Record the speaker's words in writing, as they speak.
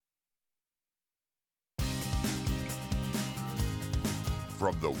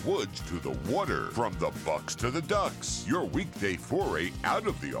From the woods to the water, from the Bucks to the Ducks, your weekday foray out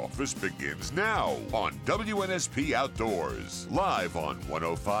of the office begins now on WNSP Outdoors, live on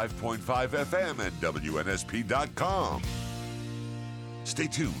 105.5 FM and WNSP.com. Stay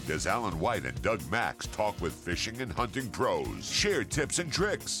tuned as Alan White and Doug Max talk with fishing and hunting pros, share tips and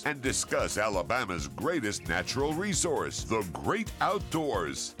tricks, and discuss Alabama's greatest natural resource, the great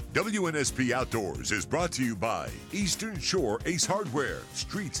outdoors. WNSP Outdoors is brought to you by Eastern Shore Ace Hardware,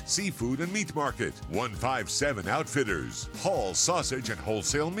 Streets Seafood and Meat Market, 157 Outfitters, Hall Sausage and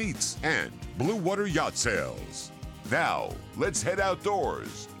Wholesale Meats, and Blue Water Yacht Sales. Now, let's head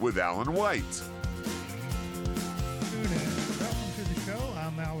outdoors with Alan White.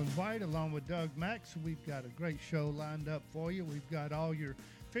 I'm Alan White along with Doug Max. We've got a great show lined up for you. We've got all your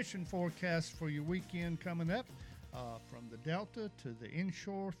fishing forecasts for your weekend coming up, from the Delta to the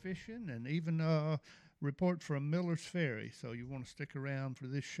inshore fishing, and even a report from Miller's Ferry. So you want to stick around for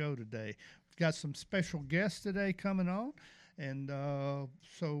this show today. We've got some special guests today coming on, and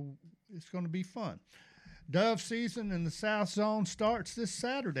so it's going to be fun. Dove season in the South Zone starts this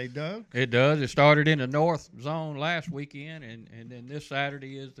Saturday, Doug. It does. It started in the North Zone last weekend, and then this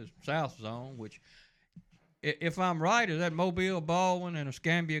Saturday is the South Zone, which, if I'm right, is that Mobile, Baldwin, and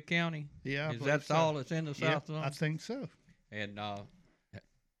Escambia County? Yeah. Is that all that's in the South Zone? I think so. And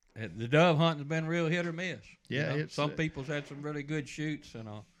the dove hunting's been real hit or miss. Yeah. You know? Some people's had some really good shoots, and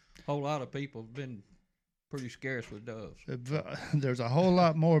a whole lot of people have been pretty scarce with doves. There's a whole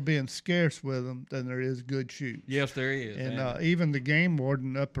lot more being scarce with them than there is good shoots. Yes, there is. And even the game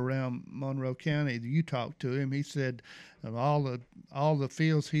warden up around Monroe County, you talked to him, he said all the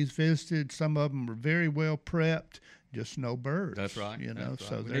fields he's visited, some of them are very well prepped, just no birds. That's right. You know, that's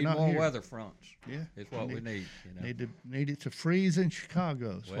so right. they're We need not more here. weather fronts. Yeah, it's what we need. You know? Need it to freeze in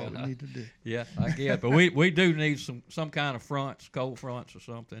Chicago. Is what we need to do. Yeah, I get. But we do need some kind of fronts, cold fronts or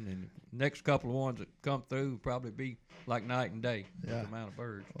something. And the next couple of ones that come through will probably be like night and day. Yeah. With the amount of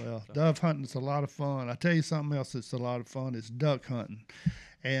birds. Well, dove hunting's a lot of fun. I tell you something else that's a lot of fun is duck hunting.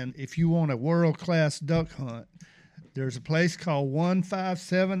 And if you want a world-class duck hunt, there's a place called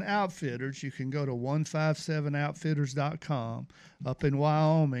 157 Outfitters. You can go to 157outfitters.com up in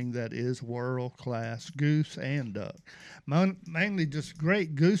Wyoming. That is world-class goose and duck. Mainly just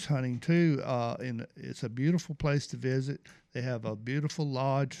great goose hunting, too. And it's a beautiful place to visit. They have a beautiful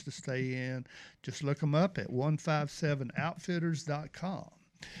lodge to stay in. Just look them up at 157outfitters.com.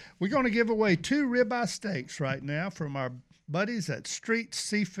 We're going to give away 2 ribeye steaks right now from our buddies at Street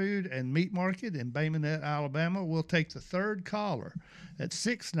Seafood and Meat Market in Bay Minette, Alabama. We'll take the third caller at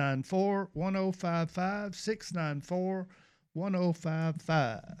 694-1055,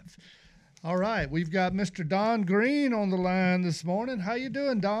 694-1055. All right, we've got Mr. Don Green on the line this morning. How you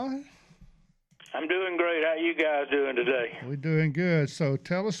doing, Don? I'm doing great. How you guys doing today? We're doing good. So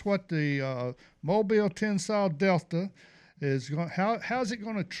tell us what the Mobile Tensile Delta is going. How's it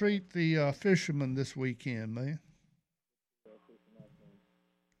going to treat the fishermen this weekend, man?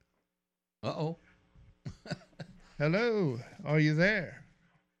 Uh-oh. Hello, are you there?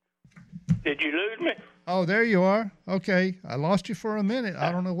 Did you lose me? Oh, there you are. Okay, I lost you for a minute.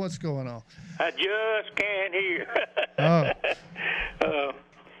 I don't know what's going on. I just can't hear. Oh.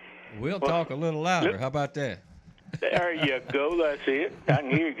 We'll talk a little louder. How about that? There you go. That's it. I can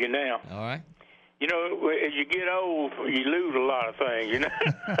hear you now. All right. You know, as you get old, you lose a lot of things, you know.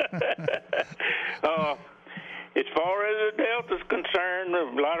 As far as the Delta's concerned, a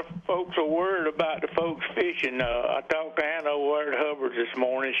lot of folks are worried about the folks fishing. I talked to Anna over at Hubbard's this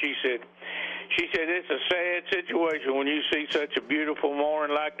morning. She said it's a sad situation when you see such a beautiful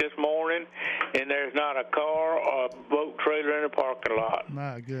morning like this morning and there's not a car or a boat trailer in the parking lot.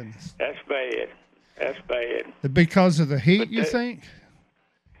 My goodness. That's bad. That's bad. Because of the heat, you think?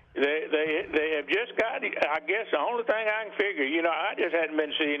 They have just got, I guess the only thing I can figure, you know, I just hadn't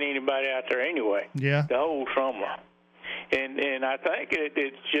been seeing anybody out there anyway. Yeah. The whole summer. And I think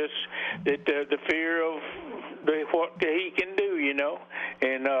it's just that the fear of what he can do, you know.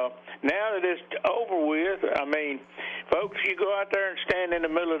 And now that it's over with, I mean, folks, you go out there and stand in the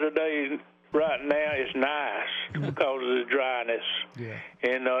middle of the day right now, it's nice because of the dryness. Yeah.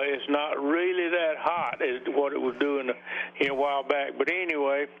 And it's not really that hot as what it was doing a while back. But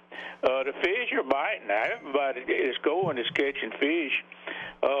anyway, the fish are biting. Everybody is going is catching fish.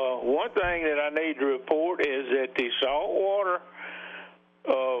 One thing that I need to report is that the saltwater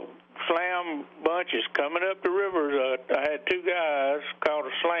slam bunches coming up the river. I had 2 guys caught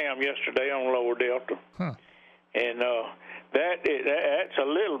a slam yesterday on Lower Delta. Huh. And that's a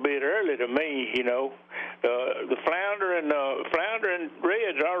little bit early to me, you know. The flounder and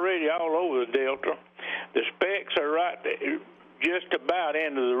red's already all over the Delta. The specks are right, just about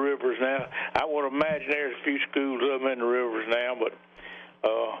into the rivers now. I would imagine there's a few schools of them in the rivers now, but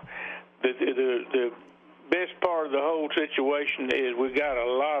the best part of the whole situation is we got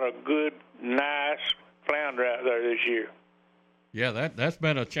a lot of good, nice flounder out there this year. Yeah, that's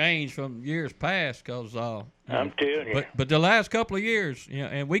been a change from years past, because I'm telling you. But the last couple of years,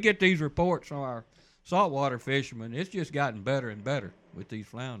 and we get these reports from our saltwater fishermen, it's just gotten better and better with these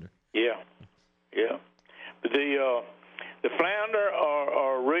flounder. Yeah. But the flounder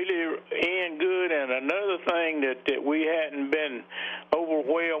are really in good, and another thing that we hadn't been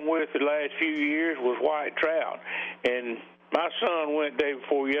overwhelmed with the last few years was white trout. And my son went day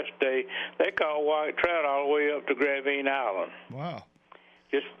before yesterday. They caught white trout all the way up to Gravine Island. Wow.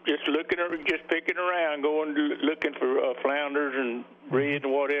 Just picking around, going looking for flounders and reds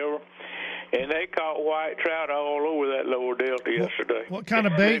and whatever. And they caught white trout all over that lower delta yesterday. What kind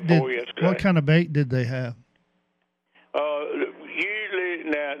of bait did they have?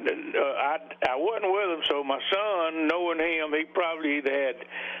 Usually, now I wasn't with him, so my son, knowing him, he probably either had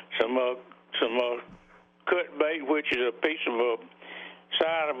some cut bait, which is a piece of a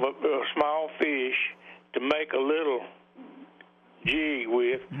side of a small fish to make a little jig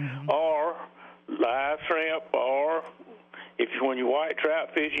with, or live shrimp, or when you white trout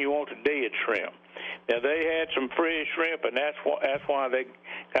fishing, you want the dead shrimp. Now they had some fresh shrimp, and that's why they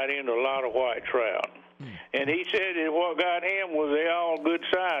got into a lot of white trout. And he said that what got him was they all good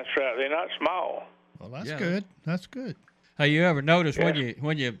sized trout. They're not small. Well, that's good. That's good. Hey, you ever notice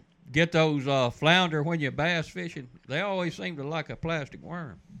when you get those flounder when you're bass fishing, they always seem to like a plastic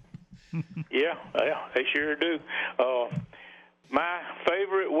worm. Yeah, they sure do. My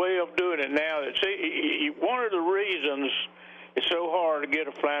favorite way of doing it now, one of the reasons it's so hard to get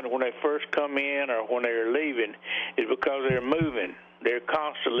a flounder when they first come in or when they're leaving is because they're moving. They're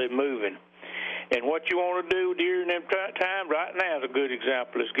constantly moving. And what you want to do during them times, right now is a good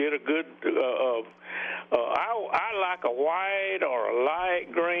example, is get a good, I like a white or a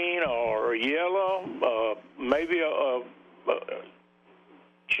light green or a yellow, maybe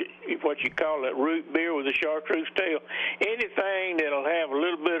what you call that root beer with a chartreuse tail. Anything that'll have a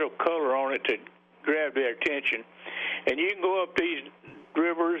little bit of color on it to grab their attention. And you can go up these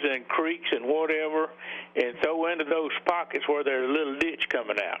rivers and creeks and whatever and throw into those pockets where there's a little ditch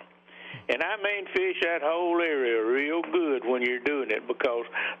coming out. And I mean fish that whole area real good when you're doing it, because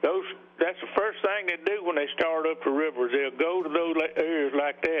that's the first thing they do when they start up the rivers. They'll go to those areas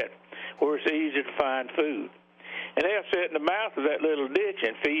like that where it's easy to find food. And they'll sit in the mouth of that little ditch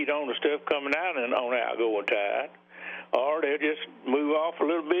and feed on the stuff coming out and on outgoing tide. Or they'll just move off a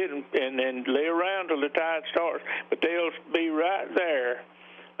little bit and then lay around till the tide starts. But they'll be right there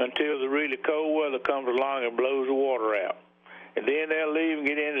until the really cold weather comes along and blows the water out. And then they'll leave and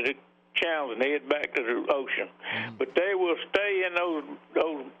get into the channels and head back to the ocean. But they will stay in those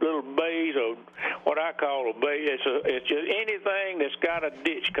little bays, or what I call a bay. It's just anything that's got a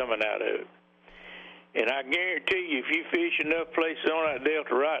ditch coming out of it. And I guarantee you, if you fish enough places on that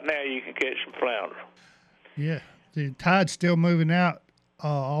delta right now, you can catch some flounder. Yeah. The tide's still moving out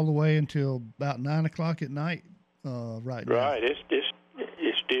all the way until about 9 o'clock at night right now. Right.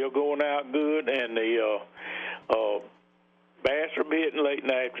 It's still going out good, and the bass are hitting late in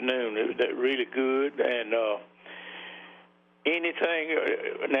the afternoon. They're really good. And anything,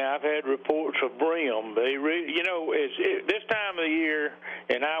 now I've had reports of brim. They really, it's this time of the year,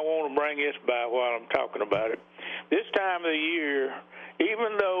 and I want to bring this by while I'm talking about it. This time of the year,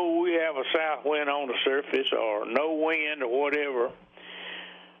 even though we have a south wind on the surface or no wind or whatever,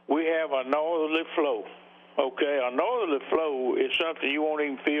 we have a northerly flow. Okay, a northerly flow is something you won't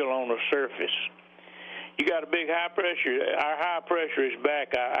even feel on the surface. You got a big high pressure. Our high pressure is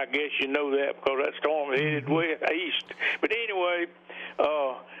back. I guess you know that because that storm headed east. But anyway,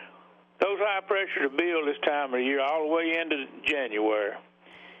 those high pressure to build this time of year all the way into January.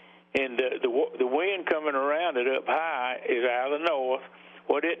 And the wind coming around it up high is out of the north.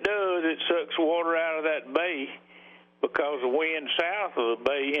 What it does, it sucks water out of that bay because the wind south of the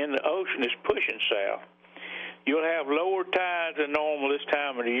bay in the ocean is pushing south. You'll have lower tides than normal this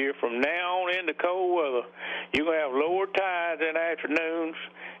time of the year. From now on into cold weather, you're going to have lower tides in afternoons.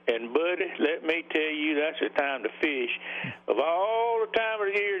 And, buddy, let me tell you, that's the time to fish. Of all the time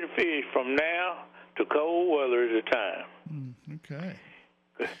of the year to fish, from now to cold weather is the time. Okay.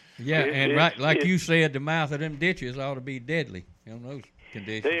 Yeah, and right, like you said, the mouth of them ditches ought to be deadly in those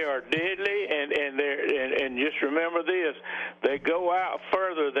conditions. They are deadly, and just remember this: they go out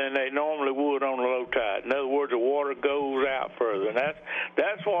further than they normally would on a low tide. In other words, the water goes out further, and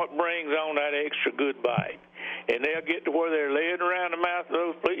that's what brings on that extra good bite. And they'll get to where they're laying around the mouth of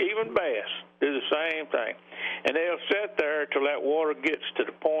those, even bass do the same thing. And they'll sit there till that water gets to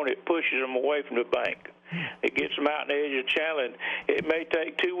the point it pushes them away from the bank. It gets them out in the edge of the channel, and it may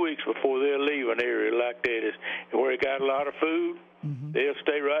take 2 weeks before they'll leave an area like that where it got a lot of food. They'll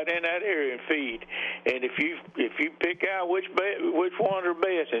stay right in that area and feed. And if you pick out which ones are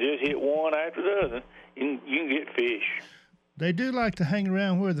best and just hit one after the other, you can get fish. They do like to hang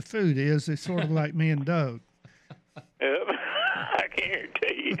around where the food is. They're sort of like me and Doug. Yep. I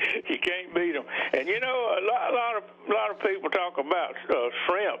guarantee you can't beat them. And you know, a lot of people talk about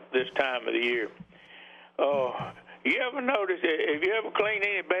shrimp this time of the year. You ever notice? Have you ever cleaned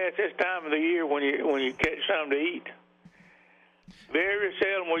any bass this time of the year when you catch something to eat? Very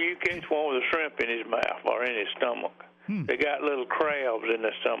seldom will you catch one with a shrimp in his mouth or in his stomach. They got little crabs in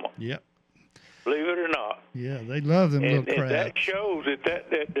their stomach. Yep. Believe it or not. Yeah, they love them little crabs. And that shows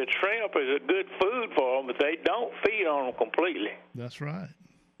that shrimp is a good food for them, but they don't feed on them completely. That's right.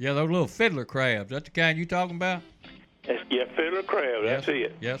 Yeah, those little fiddler crabs. That's the kind you talking about? Yeah, fiddler crab. That's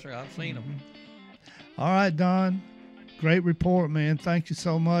it. Yes, sir. I've seen them. All right, Don. Great report, man. Thank you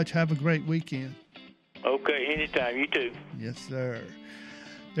so much. Have a great weekend. Okay, anytime. You too. Yes, sir.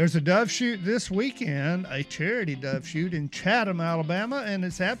 There's a dove shoot this weekend, a charity dove shoot in Chatham, Alabama, and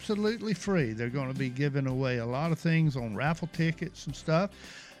it's absolutely free. They're going to be giving away a lot of things on raffle tickets and stuff.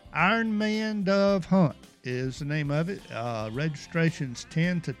 Iron Man Dove Hunt is the name of it. Registration's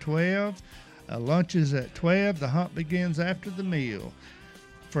 10 to 12. Lunch is at 12. The hunt begins after the meal.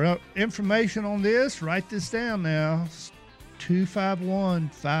 For information on this, write this down now.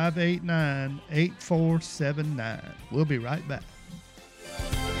 251-589-8479. We'll be right back.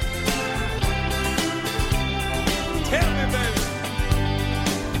 Tell me, baby.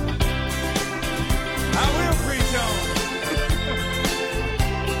 I will preach on.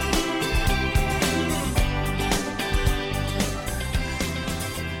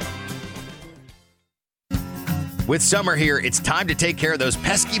 With summer here, it's time to take care of those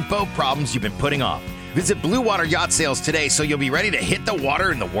pesky boat problems you've been putting off. Visit Blue Water Yacht Sales today so you'll be ready to hit the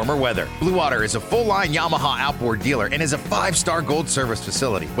water in the warmer weather. Blue Water is a full-line Yamaha outboard dealer and is a 5-star gold service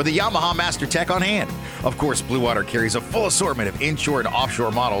facility with a Yamaha Master Tech on hand. Of course, Blue Water carries a full assortment of inshore and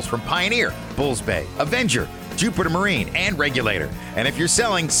offshore models from Pioneer, Bulls Bay, Avenger, Jupiter Marine, and Regulator. And if you're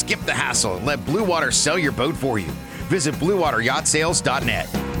selling, skip the hassle and let Blue Water sell your boat for you. Visit BlueWaterYachtSales.net.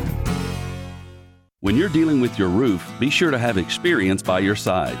 When you're dealing with your roof, be sure to have experience by your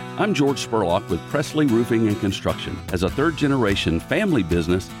side. I'm George Spurlock with Presley Roofing and Construction. As a third-generation family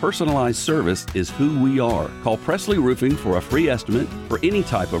business, personalized service is who we are. Call Presley Roofing for a free estimate for any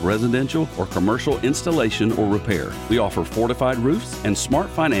type of residential or commercial installation or repair. We offer fortified roofs and smart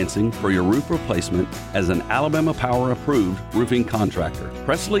financing for your roof replacement as an Alabama Power-approved roofing contractor.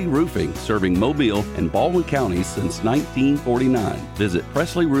 Presley Roofing, serving Mobile and Baldwin counties since 1949. Visit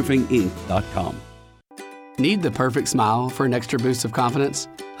PresleyRoofingInc.com. Need the perfect smile for an extra boost of confidence?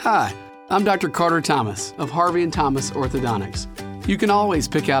 Hi, I'm Dr. Carter Thomas of Harvey & Thomas Orthodontics. You can always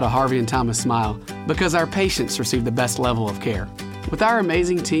pick out a Harvey & Thomas smile because our patients receive the best level of care. With our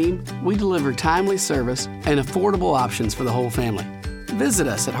amazing team, we deliver timely service and affordable options for the whole family. Visit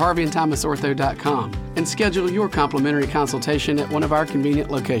us at HarveyandThomasOrtho.com and schedule your complimentary consultation at one of our convenient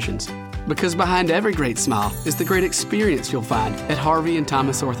locations. Because behind every great smile is the great experience you'll find at Harvey &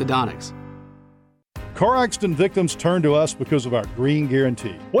 Thomas Orthodontics. Car accident victims turn to us because of our Green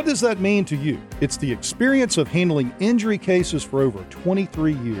Guarantee. What does that mean to you? It's the experience of handling injury cases for over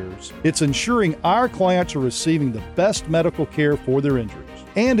 23 years. It's ensuring our clients are receiving the best medical care for their injuries.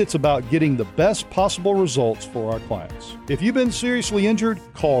 And it's about getting the best possible results for our clients. If you've been seriously injured,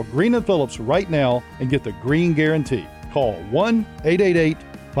 call Green & Phillips right now and get the Green Guarantee. Call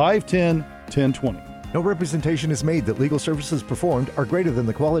 1-888-510-1020. No representation is made that legal services performed are greater than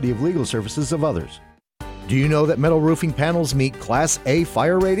the quality of legal services of others. Do you know that metal roofing panels meet Class A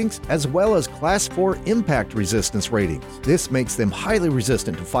fire ratings as well as Class 4 impact resistance ratings? This makes them highly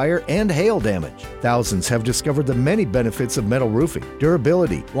resistant to fire and hail damage. Thousands have discovered the many benefits of metal roofing: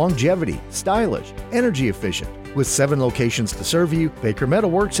 durability, longevity, stylish, energy efficient. With 7 locations to serve you, Baker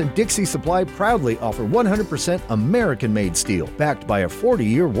Metalworks and Dixie Supply proudly offer 100% American-made steel, backed by a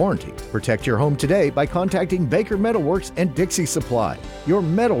 40-year warranty. Protect your home today by contacting Baker Metalworks and Dixie Supply, your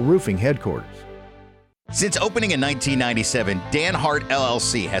metal roofing headquarters. Since opening in 1997, Dan Hart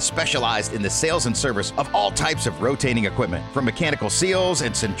LLC has specialized in the sales and service of all types of rotating equipment. From mechanical seals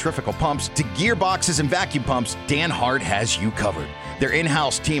and centrifugal pumps to gearboxes and vacuum pumps, Dan Hart has you covered. Their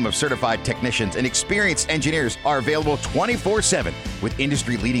in-house team of certified technicians and experienced engineers are available 24/7 with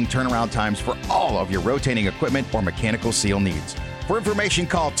industry-leading turnaround times for all of your rotating equipment or mechanical seal needs. For information,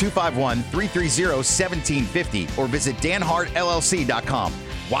 call 251-330-1750 or visit danhartllc.com.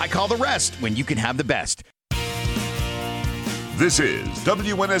 Why call the rest when you can have the best? This is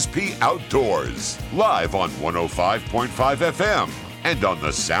WNSP Outdoors, live on 105.5 FM and on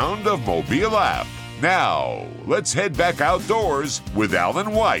the Sound of Mobile app. Now, let's head back outdoors with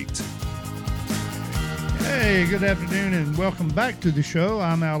Alan White. Hey, good afternoon and welcome back to the show.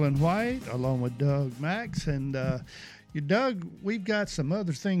 I'm Alan White along with Doug Max. And Doug, we've got some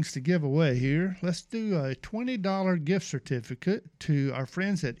other things to give away here. Let's do a $20 gift certificate to our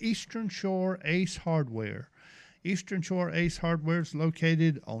friends at Eastern Shore Ace Hardware. Eastern Shore Ace Hardware is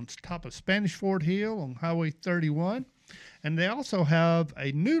located on top of Spanish Fort Hill on Highway 31. And they also have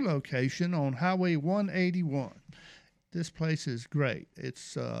a new location on Highway 181. This place is great.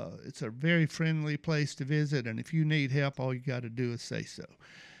 It's a very friendly place to visit, and if you need help, all you got to do is say so.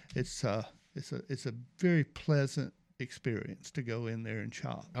 It's a very pleasant experience to go in there and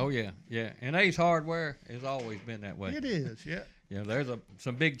shop. Oh yeah. And Ace Hardware has always been that way. It is, yeah. Yeah, there's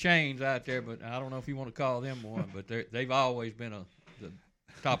some big chains out there, but I don't know if you want to call them one, but they've always been the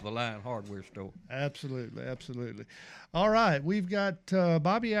top of the line hardware store. Absolutely. All right, we've got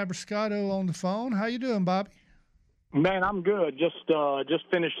Bobby Abruscato on the phone. How you doing, Bobby? Man, I'm good. Just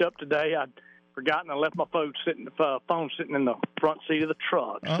finished up today. I'd forgotten I left my phone sitting in the front seat of the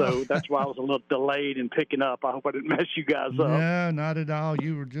truck, so that's why I was a little delayed in picking up. I hope I didn't mess you guys up. No, not at all.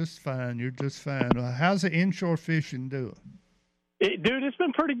 You were just fine. You're just fine. How's the inshore fishing doing? Dude, it's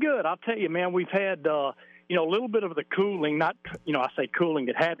been pretty good. I'll tell you, man. We've had a little bit of the cooling. Not, I say cooling.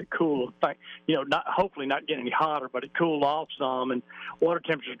 It had to cool. Hopefully not getting any hotter, but it cooled off some, and water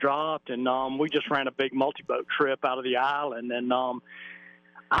temperatures dropped, and we just ran a big multi-boat trip out of the island, and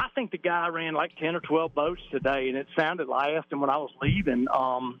I think the guy ran like 10 or 12 boats today, and it sounded like I asked him when I was leaving,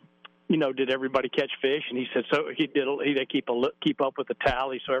 did everybody catch fish? And he said so. They keep up with the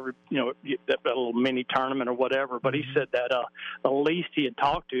tally, so every that little mini tournament or whatever. But he said that the least he had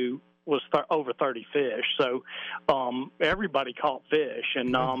talked to was over 30 fish. So everybody caught fish,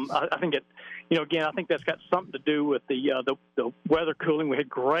 and I think it. Again, I think that's got something to do with the weather cooling. We had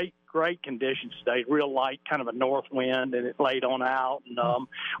great conditions today, real light, kind of a north wind, and it laid on out. And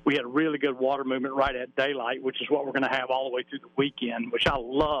we had really good water movement right at daylight, which is what we're going to have all the way through the weekend, which I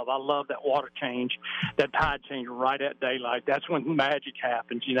love. I love that water change, that tide change right at daylight. That's when magic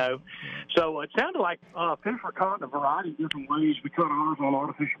happens, So it sounded like fish were caught in a variety of different ways. We caught ours on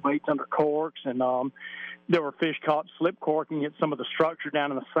artificial baits under corks, and there were fish caught slip corking at some of the structure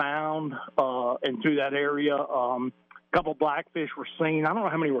down in the sound and through that area. A couple blackfish were seen. I don't know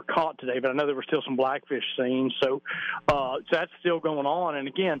how many were caught today, but I know there were still some blackfish seen. So that's still going on. And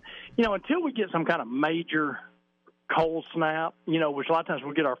again, until we get some kind of major cold snap, which a lot of times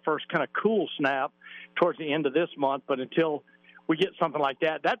we'll get our first kind of cool snap towards the end of this month, but until we get something like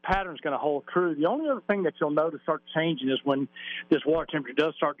that, that pattern's going to hold true. The only other thing that you'll notice start changing is when this water temperature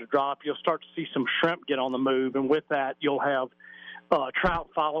does start to drop, you'll start to see some shrimp get on the move, and with that, you'll have trout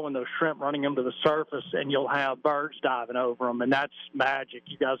following those shrimp, running them to the surface, and you'll have birds diving over them, and that's magic.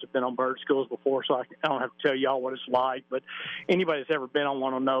 You guys have been on bird schools before, so I don't have to tell y'all what it's like, but anybody that's ever been on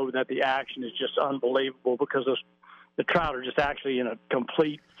one will know that the action is just unbelievable because the trout are just actually in a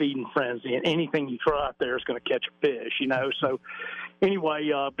complete feeding frenzy, and anything you throw out there is going to catch a fish, So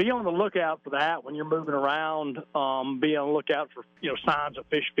anyway, be on the lookout for that when you're moving around. Be on the lookout for, signs of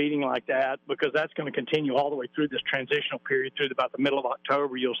fish feeding like that, because that's going to continue all the way through this transitional period through about the middle of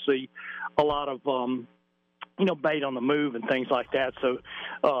October. You'll see a lot of, bait on the move and things like that. So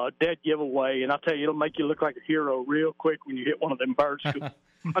dead giveaway. And I'll tell you, it'll make you look like a hero real quick when you hit one of them bird schools.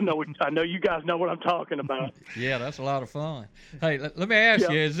 I know you guys know what I'm talking about. Yeah, that's a lot of fun. Hey, let me ask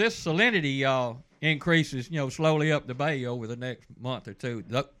you, as this salinity increases, slowly up the bay over the next month or two,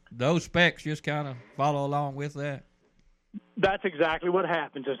 those specs just kind of follow along with that? That's exactly what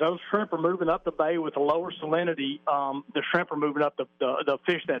happens. As those shrimp are moving up the bay with a lower salinity, the shrimp are moving up the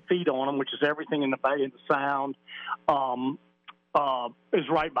fish that feed on them, which is everything in the bay and the sound, is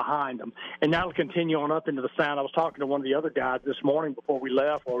right behind them. And that'll continue on up into the sound. I was talking to one of the other guys this morning before we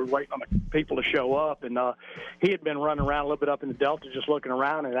left while we were waiting on the people to show up, and he had been running around a little bit up in the Delta just looking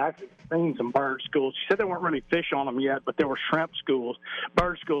around and actually seen some bird schools. He said there weren't really fish on them yet, but there were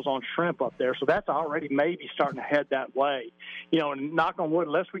bird schools on shrimp up there. So that's already maybe starting to head that way. And knock on wood,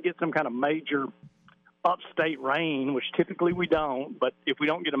 unless we get some kind of major upstate rain, which typically we don't, but if we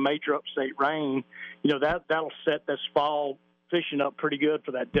don't get a major upstate rain, that'll set this fall fishing up pretty good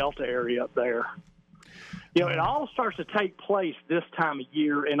for that Delta area up there. It all starts to take place this time of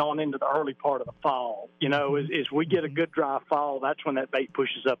year and on into the early part of the fall. As we get a good dry fall, that's when that bait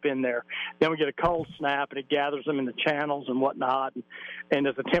pushes up in there. Then we get a cold snap, and it gathers them in the channels and whatnot. And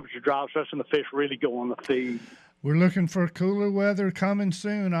as the temperature drops, that's when the fish really go on the feed. We're looking for cooler weather coming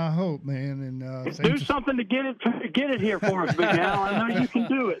soon, I hope, man. And do something to get it here for us, Big Al. I know you can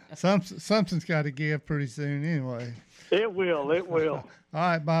do it. Something's got to give pretty soon, anyway. It will. It will. All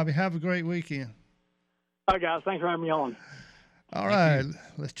right, Bobby. Have a great weekend. All right, guys. Thanks for having me on. All right,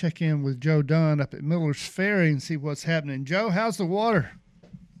 let's check in with Joe Dunn up at Miller's Ferry and see what's happening. Joe, how's the water?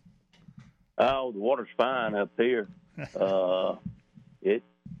 Oh, the water's fine up here. It's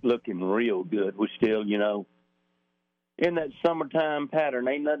looking real good. We're still, in that summertime pattern.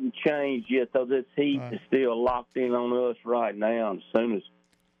 Ain't nothing changed yet, though. This heat is still locked in on us right now. And as soon as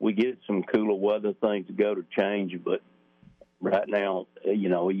we get some cooler weather, things go to change. But right now,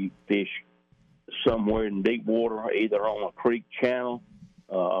 you fish somewhere in deep water, either on a creek channel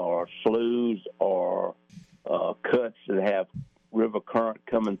or sloughs or cuts that have river current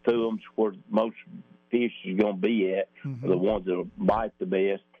coming through them, where most fish is going to be at, the ones that bite the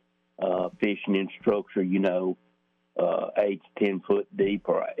best. Fishing in structure, 8 to 10 foot deep,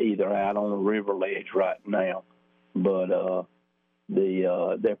 or either out on a river ledge right now. But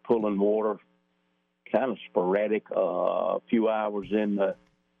they're pulling water kind of sporadic, a few hours in the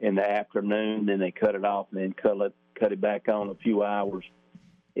afternoon, then they cut it off, and then cut it back on a few hours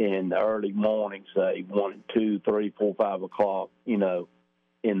in the early morning, say 1, 2, 3, 4, 5 o'clock, in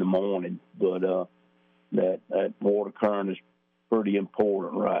the morning. But that water current is pretty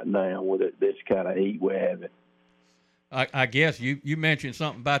important right now with this kind of heat we're having. I guess you mentioned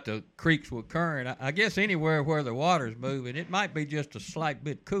something about the creeks with current. I guess anywhere where the water's moving, it might be just a slight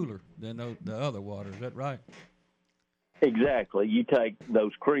bit cooler than the other water. Is that right? Exactly. You take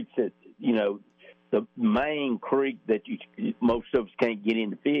those creeks that, the main creek that most of us can't get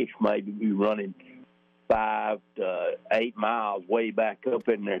in to fish, maybe be running 5 to 8 miles way back up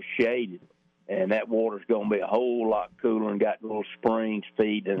in there shaded. And that water's going to be a whole lot cooler and got little springs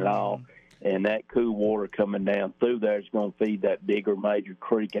feeding it all. And that cool water coming down through there is going to feed that bigger major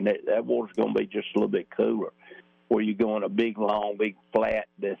creek, and that water's going to be just a little bit cooler. Where you go in a big, long, big flat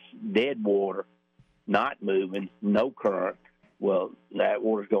that's dead water, not moving, no current, well, that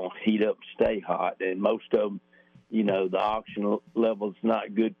water's going to heat up and stay hot. And most of them, the oxygen level's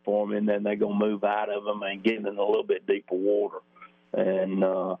not good for them, and then they're going to move out of them and get in a little bit deeper water. And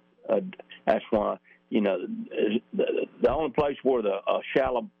that's why, the only place where the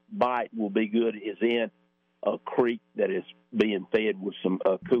shallow bite will be good is in a creek that is being fed with some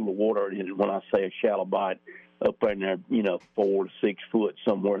cooler water. And when I say a shallow bite, up in there, 4 to 6 foot,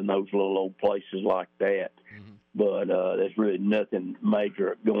 somewhere in those little old places like that. But there's really nothing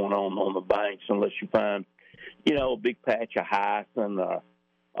major going on the banks unless you find, a big patch of hyacinth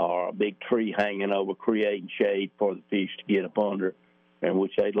or a big tree hanging over, creating shade for the fish to get up under, and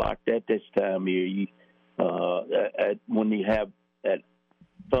which they like that this time of year. When you have that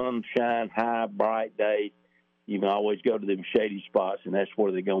sunshine, high, bright days, you can always go to them shady spots, and that's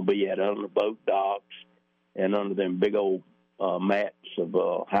where they're going to be at, under the boat docks and under them big old mats of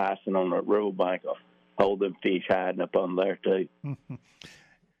hyacinth on the riverbank. Hold them fish hiding up under there, too.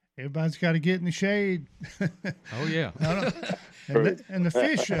 Everybody's got to get in the shade. Oh, yeah. And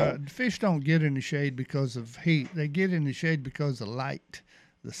the fish don't get in the shade because of heat. They get in the shade because of light.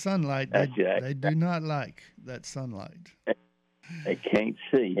 The sunlight, they do not like that sunlight. They can't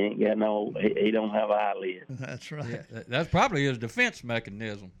see. He ain't got he don't have eyelids. That's right. Yeah, that's probably his defense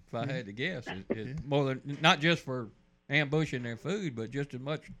mechanism, if I had to guess. It's more than, not just for ambushing their food, but just as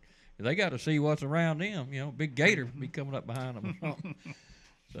much, they got to see what's around them. Big gator be coming up behind them or something.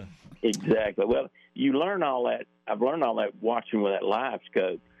 So. Exactly. Well, you learn all that. I've learned all that watching with that live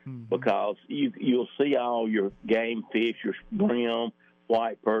scope, because you'll see all your game fish, your brim,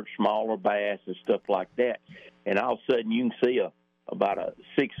 white perch, smaller bass, and stuff like that. And all of a sudden, you can see about a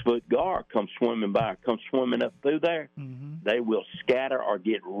 6-foot gar come swimming by, come swimming up through there. They will scatter or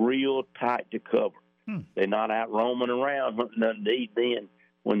get real tight to cover. They're not out roaming around hunting nothing to eat then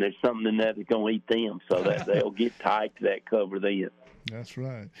when there's something in there that's going to eat them. So that they'll get tight to that cover then. That's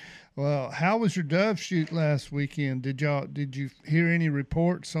right. Well, how was your dove shoot last weekend? Did you hear any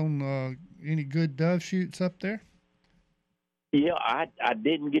reports on any good dove shoots up there? Yeah, I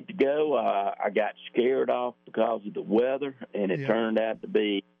didn't get to go. I got scared off because of the weather, and it turned out to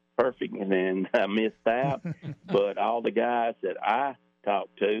be perfect, and then I missed out. But all the guys that I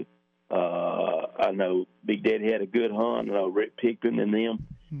talked to, I know Big Daddy had a good hunt. I know Rick Pickton and them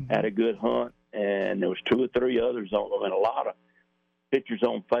had a good hunt, and there was 2 or 3 others on them, and a lot of pictures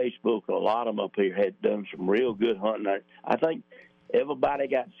on Facebook. A lot of them up here had done some real good hunting. I think everybody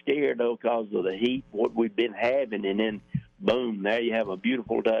got scared, though, because of the heat, what we've been having, and then, boom, there you have a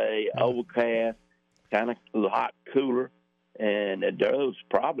beautiful day, overcast, kind of hot, cooler, and the doves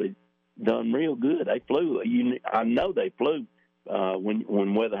probably done real good. They flew. I know they flew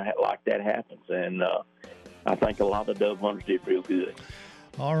when weather like that happens, and I think a lot of dove hunters did real good.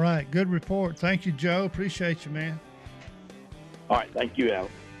 All right, good report. Thank you, Joe. Appreciate you, man. All right, thank you,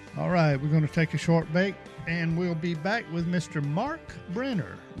 Alex. All right, we're going to take a short break, and we'll be back with Mr. Marc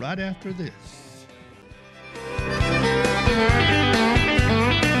Brenner right after this.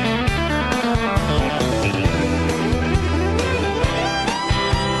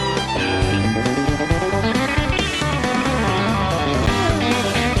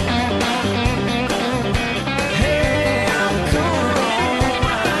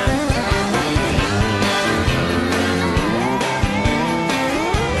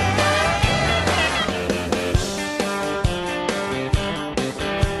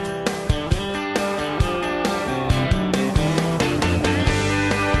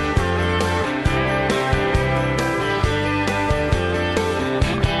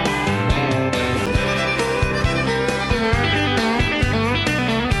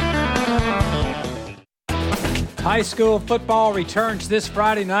 High school football returns this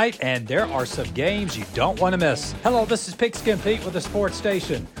Friday night, and there are some games you don't want to miss. Hello, this is Pigskin Pete with the Sports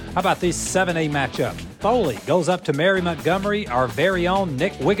Station. How about this 7A matchup? Foley goes up to Mary Montgomery. Our very own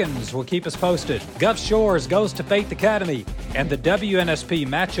Nick Wiggins will keep us posted. Gulf Shores goes to Faith Academy. And the WNSP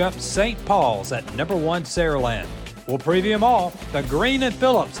matchup, St. Paul's at number 1 Saraland. We'll preview them all. The Green and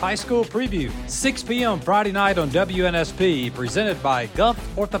Phillips High School Preview, 6 p.m. Friday night on WNSP, presented by Gulf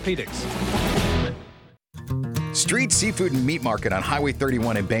Orthopedics. Street Seafood and Meat Market on Highway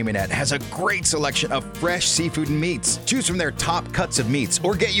 31 in Bay Minette has a great selection of fresh seafood and meats. Choose from their top cuts of meats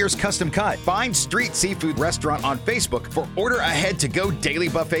or get yours custom cut. Find Street Seafood Restaurant on Facebook for order ahead to go daily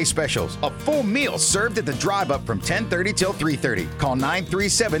buffet specials. A full meal served at the drive up from 10:30 till 3:30. Call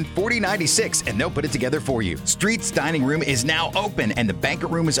 937-4096 and they'll put it together for you. Street's dining room is now open and the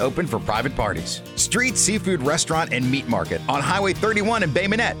banquet room is open for private parties. Street Seafood Restaurant and Meat Market on Highway 31 in Bay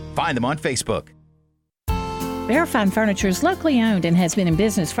Minette. Find them on Facebook. Barrow Fine Furniture is locally owned and has been in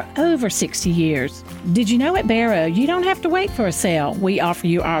business for over 60 years. Did you know at Barrow, you don't have to wait for a sale. We offer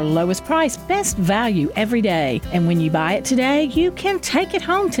you our lowest price, best value every day. And when you buy it today, you can take it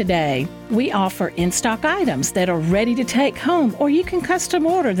home today. We offer in-stock items that are ready to take home, or you can custom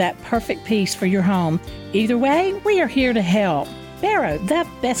order that perfect piece for your home. Either way, we are here to help. Barrow, the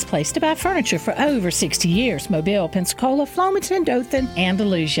best place to buy furniture for over 60 years. Mobile, Pensacola, Flomaton, Dothan,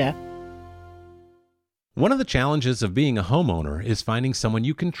 Andalusia. One of the challenges of being a homeowner is finding someone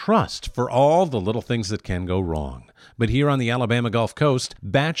you can trust for all the little things that can go wrong. But here on the Alabama Gulf Coast,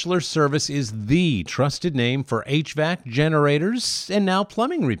 Bachelor Service is the trusted name for HVAC, generators, and now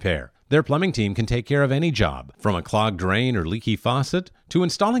plumbing repair. Their plumbing team can take care of any job, from a clogged drain or leaky faucet to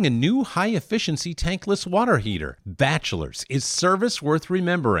installing a new high-efficiency tankless water heater. Bachelor's is service worth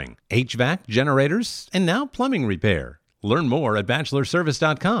remembering. HVAC, generators, and now plumbing repair. Learn more at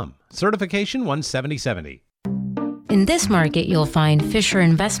bachelorservice.com. Certification 17070. In this market, you'll find Fisher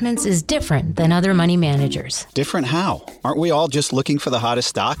Investments is different than other money managers. Different how? Aren't we all just looking for the hottest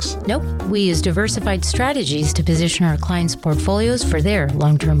stocks? Nope. We use diversified strategies to position our clients' portfolios for their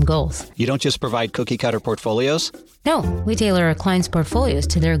long-term goals. You don't just provide cookie-cutter portfolios? No, we tailor our clients' portfolios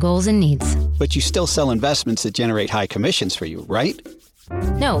to their goals and needs. But you still sell investments that generate high commissions for you, right?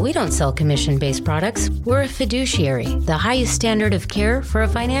 No, we don't sell commission-based products. We're a fiduciary, the highest standard of care for a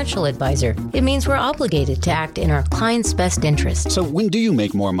financial advisor. It means we're obligated to act in our client's best interest. So when do you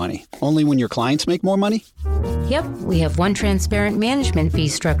make more money? Only when your clients make more money? Yep, we have one transparent management fee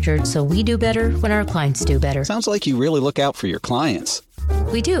structured so we do better when our clients do better. Sounds like you really look out for your clients.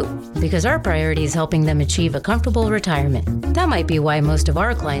 We do, because our priority is helping them achieve a comfortable retirement. That might be why most of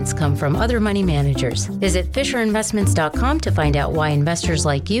our clients come from other money managers. Visit FisherInvestments.com to find out why investors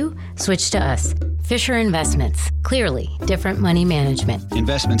like you switch to us. Fisher Investments. Clearly different money management.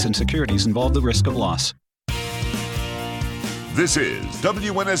 Investments in securities involve the risk of loss. This is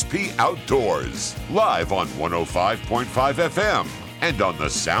WNSP Outdoors, live on 105.5 FM and on the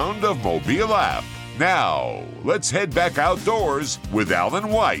Sound of Mobile app. Now, let's head back outdoors with Alan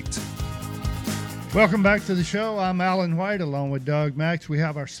White. Welcome back to the show. I'm Alan White along with Doug Max. We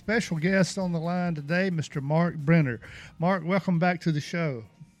have our special guest on the line today, Mr. Marc Brenner. Marc, welcome back to the show.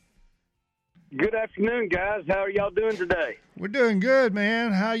 Good afternoon, guys. How are y'all doing today? We're doing good,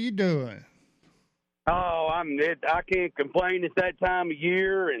 man. How you doing? Oh, I can't complain. It's that time of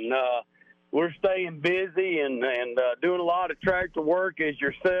year, and we're staying busy and doing a lot of tractor work as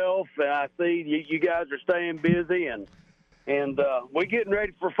yourself. And I see you guys are staying busy, and we're getting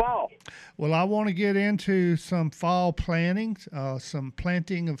ready for fall. Well, I want to get into some fall planting, some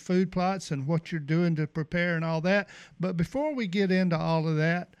planting of food plots and what you're doing to prepare and all that. But before we get into all of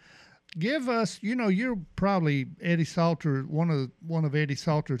that, Give us, you're probably Eddie Salter, one of Eddie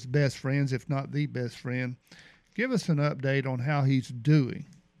Salter's best friends, if not the best friend. Give us an update on how he's doing.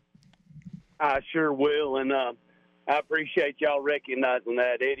 I sure will, and I appreciate y'all recognizing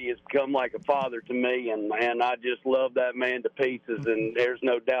that. Eddie has become like a father to me, and I just love that man to pieces, and there's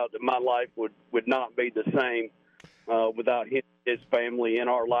no doubt that my life would not be the same without his family in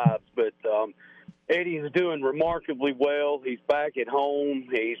our lives. But Eddie is doing remarkably well. He's back at home.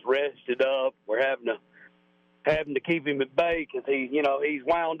 He's rested up. We're having to keep him at bay because he's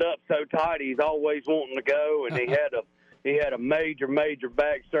wound up so tight. He's always wanting to go, and he had a major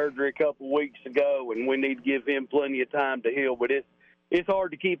back surgery a couple of weeks ago, and we need to give him plenty of time to heal. But it's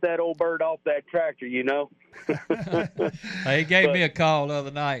hard to keep that old bird off that tractor, He gave me a call the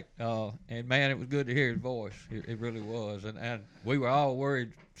other night, and man, it was good to hear his voice. It really was, and we were all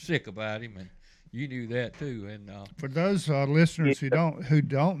worried sick about him, and you knew that too. And for those listeners who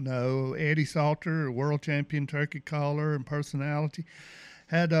don't know, Eddie Salter, a world champion turkey caller and personality,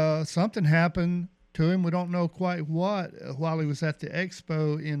 had something happen to him. We don't know quite what while he was at the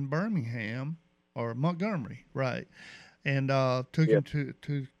expo in Birmingham or Montgomery, right? And took him to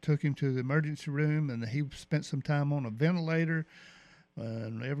the emergency room, and he spent some time on a ventilator.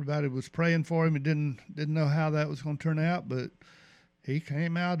 And everybody was praying for him. He didn't know how that was going to turn out, but he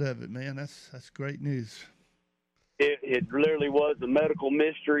came out of it, man. That's great news. It literally was a medical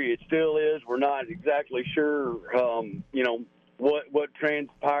mystery. It still is. We're not exactly sure, what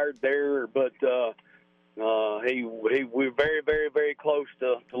transpired there, but we're very, very, very close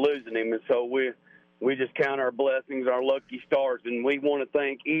to losing him, and so we just count our blessings, our lucky stars, and we want to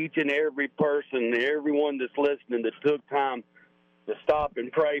thank each and every person, everyone that's listening that took time to stop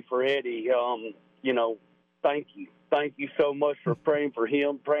and pray for Eddie. Thank you. Thank you so much for praying for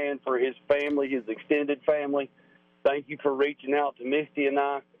him, praying for his family, his extended family. Thank you for reaching out to Misty and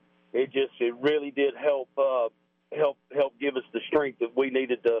I. It really did help give us the strength that we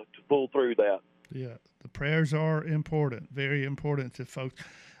needed to pull through that. Yeah, the prayers are important, very important to folks.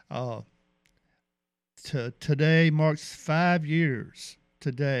 Today marks 5 years.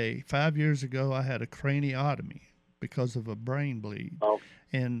 5 years ago, I had a craniotomy because of a brain bleed. Oh.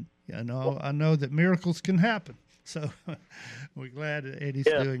 And I know that miracles can happen. So we're glad that Eddie's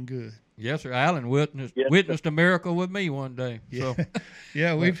doing good. Yes, sir. Alan witnessed a miracle with me one day. So.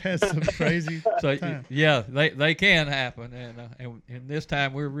 Yeah, we've had some crazy times. Yeah, they can happen, and this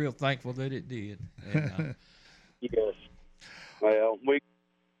time we're real thankful that it did. And, yes. Well, we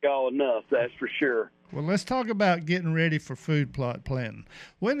got enough, that's for sure. Well, let's talk about getting ready for food plot planting.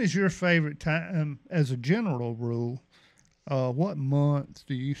 When is your favorite time, as a general rule? What month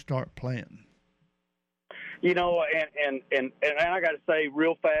do you start planting? And I got to say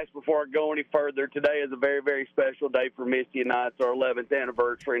real fast before I go any further, today is a very, very special day for Misty and I. It's our 11th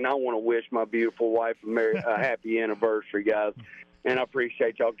anniversary, and I want to wish my beautiful wife a happy anniversary, guys. And I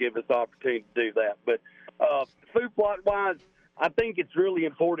appreciate y'all giving us the opportunity to do that. But food plot-wise, I think it's really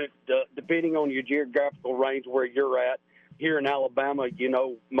important, depending on your geographical range where you're at. Here in Alabama,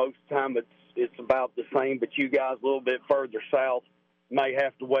 most of the time it's about the same, but you guys a little bit further south may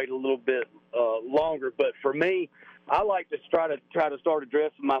have to wait a little bit longer. But for me, I like to try to start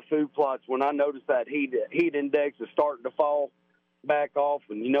addressing my food plots when I notice that heat index is starting to fall back off,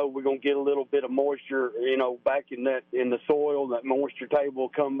 and we're going to get a little bit of moisture, back in the soil. That moisture table will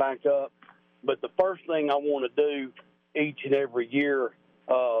come back up. But the first thing I want to do each and every year,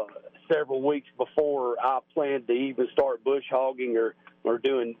 several weeks before I plan to even start bush hogging or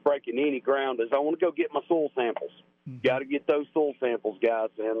breaking any ground, is I want to go get my soil samples. Mm-hmm. Got to get those soil samples, guys.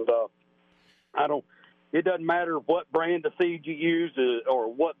 And it doesn't matter what brand of seed you use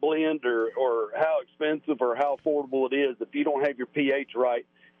or what blend or how expensive or how affordable it is. If you don't have your pH right,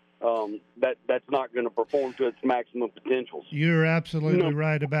 that's not going to perform to its maximum potentials. You're absolutely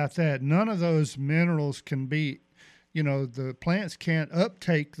right about that. None of those minerals can be, the plants can't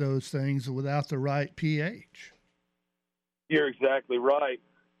uptake those things without the right pH. You're exactly right,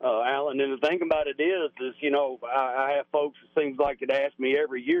 Alan. And the thing about it is I have folks, it seems like it ask me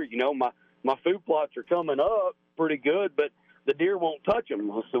every year, my food plots are coming up pretty good, but the deer won't touch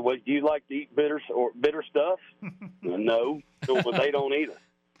them. I said, well, do you like to eat bitter stuff? No, they don't either.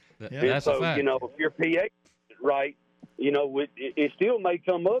 That's a fact. If your pH is right, it still may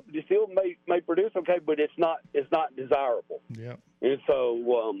come up, it still may produce okay, but it's not desirable. Yeah. And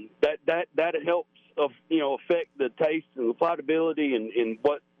so that helps affect the taste and the pliability and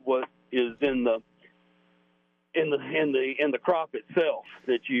what is in the crop itself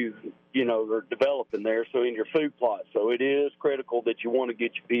that you are developing there. So in your food plot, so it is critical that you want to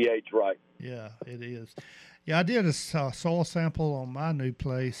get your pH right. Yeah, it is. Yeah, I did a soil sample on my new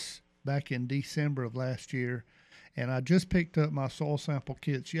place back in December of last year, and I just picked up my soil sample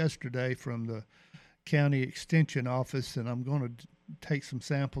kits yesterday from the county extension office, and I'm going to take some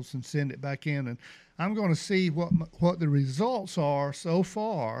samples and send it back in, and I'm going to see what the results are so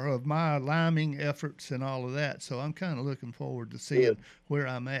far of my liming efforts and all of that. So I'm kind of looking forward to seeing where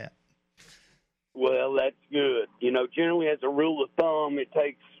I'm at. Well, that's good. Generally as a rule of thumb, it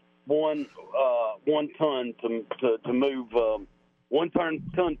takes one ton to move 1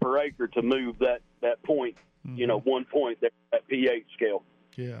 ton per acre to move that point. Mm-hmm. 1 point that pH scale.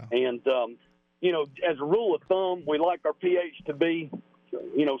 Yeah. And as a rule of thumb, we like our pH to be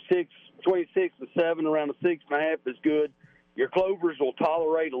 26 to 7, around a 6.5 is good. Your clovers will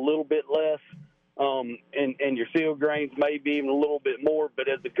tolerate a little bit less, and your field grains maybe even a little bit more. But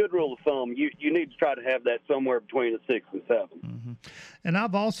as a good rule of thumb, you need to try to have that somewhere between a 6 and 7. Mm-hmm. And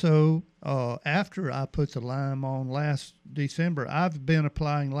I've also, after I put the lime on last December, I've been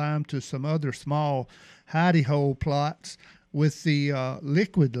applying lime to some other small hidey-hole plots with the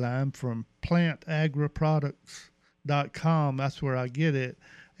liquid lime from plantagraproducts.com. That's where I get it.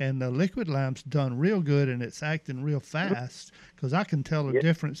 And the liquid lime's done real good, and it's acting real fast because I can tell the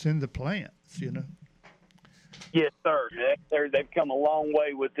difference in the plants, Yes, sir. They've come a long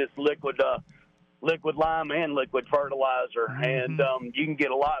way with this liquid lime and liquid fertilizer, and you can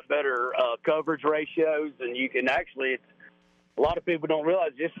get a lot better coverage ratios, and you can actually, a lot of people don't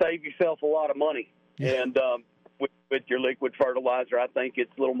realize, just save yourself a lot of money. Yeah. And with your liquid fertilizer, I think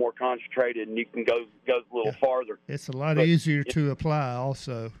it's a little more concentrated, and you can go a little farther. It's a lot easier to apply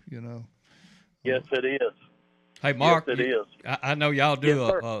also, Yes, it is. Hey, Mark, yes, it is. I know y'all do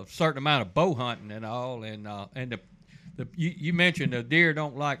a certain amount of bow hunting and all, and you mentioned the deer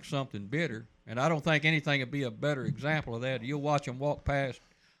don't like something bitter, and I don't think anything would be a better example of that. You'll watch them walk past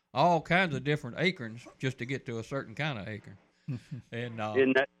all kinds of different acorns just to get to a certain kind of acorn. And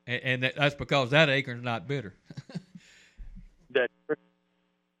that's because that acorn's not bitter. That's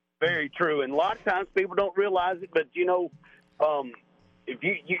very true. And a lot of times people don't realize it, but if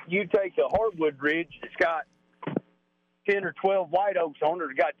you take a hardwood ridge that's got 10 or 12 white oaks on it,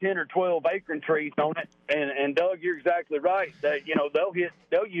 or got 10 or 12 acorn trees on it, and Doug, you're exactly right. That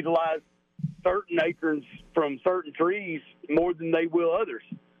they'll utilize certain acorns from certain trees more than they will others,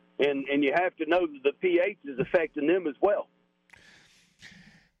 and you have to know that the pH is affecting them as well.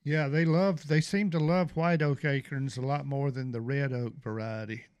 Yeah, they seem to love white oak acorns a lot more than the red oak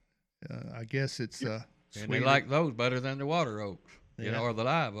variety. I guess it's and they like those better than the water oaks, or the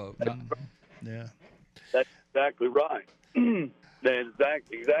live oaks. Yeah, that's exactly right.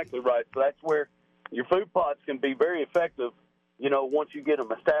 That's exactly right. So that's where your food plots can be very effective. Once you get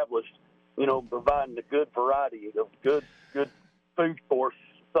them established, providing a good variety of good food source,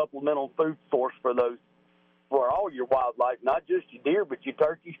 supplemental food source for all your wildlife, not just your deer, but your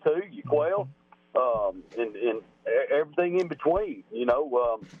turkeys too, your quail, and everything in between.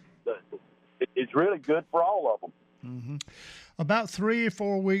 It's really good for all of them. Mm-hmm. About 3 or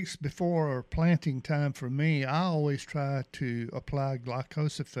 4 weeks before planting time for me, I always try to apply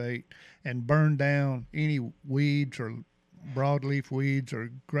glyphosate and burn down any weeds or broadleaf weeds or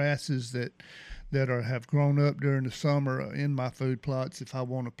grasses that have grown up during the summer in my food plots if I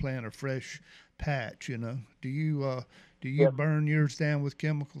want to plant a fresh patch. Do you burn yours down with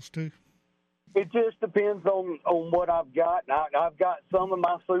chemicals too? It just depends on what I've got. I've got some of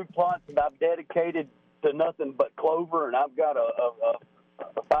my food plots that I've dedicated to nothing but clover, and I've got a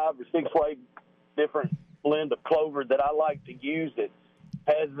 5 or 6 way different blend of clover that I like to use. It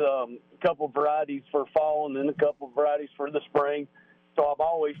has a couple of varieties for fall and then a couple of varieties for the spring. So I'm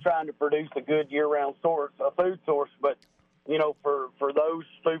always trying to produce a good year-round food source. But for those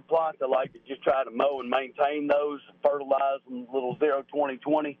food plots, I like to just try to mow and maintain those, fertilize them a little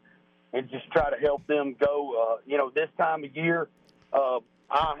 0-20-20, and just try to help them go. This time of year,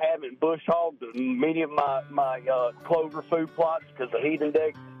 I haven't bush hogged many of my clover food plots because the heat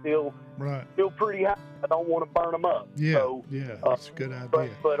index is still pretty high. I don't want to burn them up. Yeah, so, that's a good idea.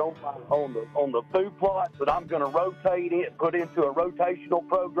 But on the food plots that I'm going to rotate it, put into a rotational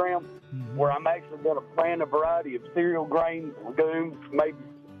program where I'm actually going to plant a variety of cereal grains, legumes, maybe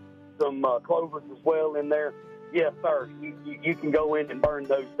some clovers as well in there. Yes, sir. You can go in and burn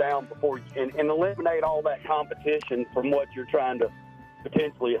those down before and eliminate all that competition from what you're trying to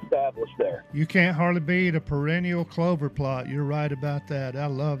potentially establish there. You can't hardly beat a perennial clover plot. You're right about that. I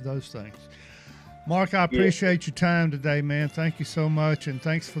love those things. Mark, I appreciate your time today, man. Thank you so much, and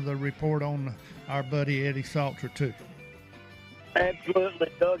thanks for the report on our buddy Eddie Salter, too. Absolutely,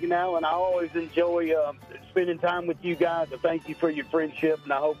 Doug and Alan. I always enjoy spending time with you guys. I thank you for your friendship,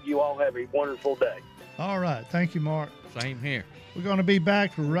 and I hope you all have a wonderful day. All right. Thank you, Mark. Same here. We're going to be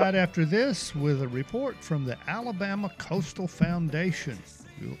back right after this with a report from the Alabama Coastal Foundation.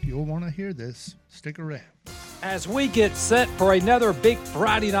 You'll want to hear this. Stick around. As we get set for another big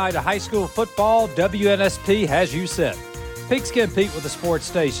Friday night of high school football, WNSP has you set. Pigskin Pete with the Sports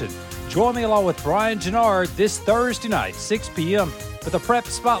Station. Join me along with Brian Gennard this Thursday night, 6 p.m. for the Prep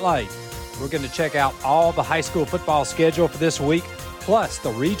Spotlight. We're going to check out all the high school football schedule for this week, plus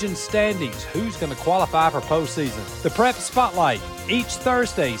the region standings, who's going to qualify for postseason. The Prep Spotlight, each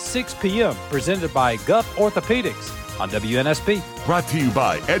Thursday, 6 p.m., presented by Guff Orthopedics on WNSP. Brought to you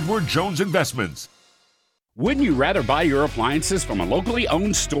by Edward Jones Investments. Wouldn't you rather buy your appliances from a locally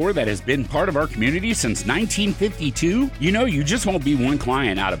owned store that has been part of our community since 1952? You know you just won't be one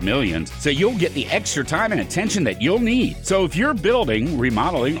client out of millions, so you'll get the extra time and attention that you'll need. So if you're building,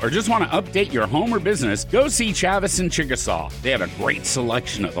 remodeling, or just want to update your home or business, go see Chavis in Chickasaw. They have a great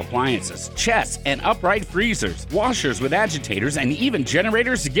selection of appliances, chests, and upright freezers, washers with agitators, and even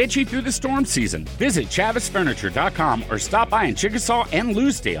generators to get you through the storm season. Visit ChavisFurniture.com or stop by in Chickasaw and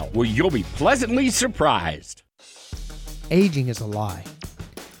Loosedale, where you'll be pleasantly surprised. Aging is a lie.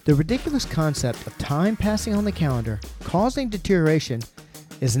 The ridiculous concept of time passing on the calendar causing deterioration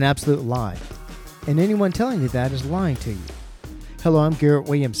is an absolute lie, and anyone telling you that is lying to you. Hello, I'm Garrett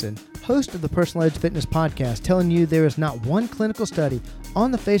Williamson, host of the Personal Edge Fitness Podcast, telling you there is not one clinical study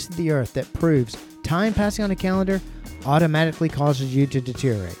on the face of the earth that proves time passing on a calendar automatically causes you to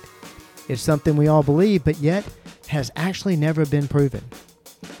deteriorate. It's something we all believe, but yet has actually never been proven.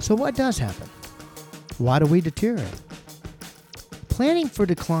 So what does happen? Why do we deteriorate? Planning for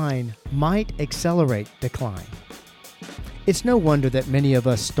decline might accelerate decline. It's no wonder that many of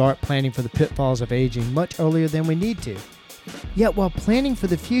us start planning for the pitfalls of aging much earlier than we need to. Yet while planning for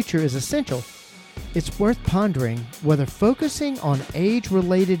the future is essential, it's worth pondering whether focusing on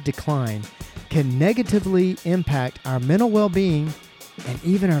age-related decline can negatively impact our mental well-being and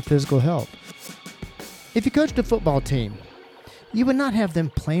even our physical health. If you coached a football team, you would not have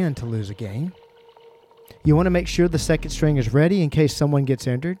them plan to lose a game. You want to make sure the second string is ready in case someone gets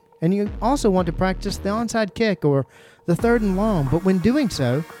injured, and you also want to practice the onside kick or the third and long, but when doing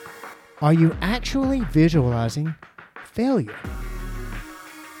so, are you actually visualizing failure?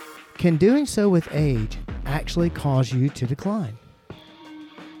 Can doing so with age actually cause you to decline?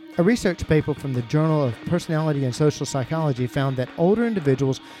 A research paper from the Journal of Personality and Social Psychology found that older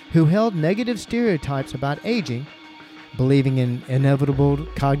individuals who held negative stereotypes about aging, believing in inevitable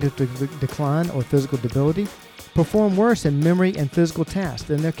cognitive decline or physical debility, perform worse in memory and physical tasks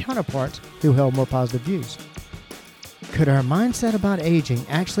than their counterparts who held more positive views. Could our mindset about aging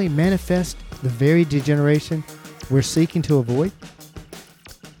actually manifest the very degeneration we're seeking to avoid?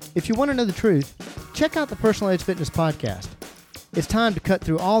 If you want to know the truth, check out the Personal Edge Fitness Podcast. It's time to cut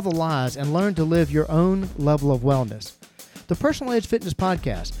through all the lies and learn to live your own level of wellness. The Personal Edge Fitness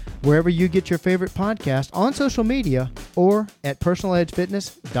Podcast, wherever you get your favorite podcast, on social media or at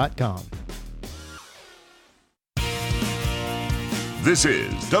personaledgefitness.com. This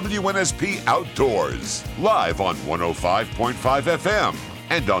is WNSP Outdoors, live on 105.5 FM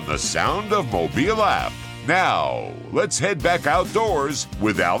and on the Sound of Mobile app. Now, let's head back outdoors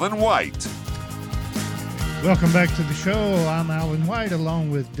with Alan White. Welcome back to the show. I'm Alan White along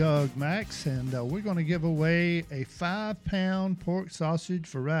with Doug Max, and we're going to give away a 5-pound pork sausage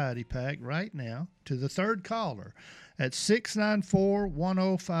variety pack right now to the third caller at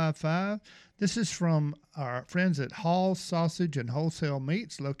 694-1055. This is from our friends at Hall Sausage and Wholesale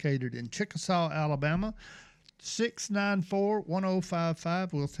Meats located in Chickasaw, Alabama.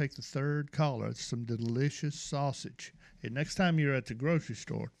 694-1055. We'll take the third caller. It's some delicious sausage. And next time you're at the grocery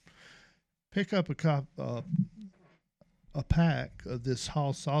store, pick up a pack of this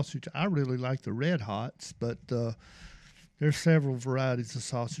Hall sausage. I really like the Red Hots, but there's several varieties of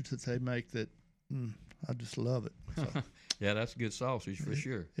sausage that they make that I just love it. So. Yeah, that's good sausage for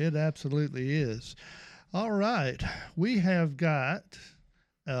sure. It absolutely is. All right. We have got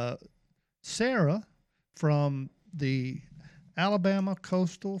Sara from the Alabama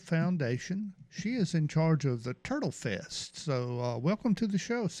Coastal Foundation. She is in charge of the Turtle Fest. So welcome to the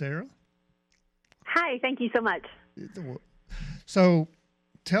show, Sara. Hi, thank you so much. So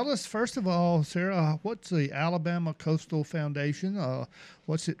tell us, first of all, Sara, what's the Alabama Coastal Foundation?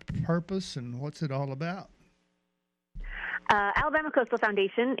 What's its purpose and what's it all about? Alabama Coastal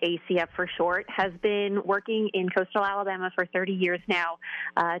Foundation, ACF for short, has been working in coastal Alabama for 30 years now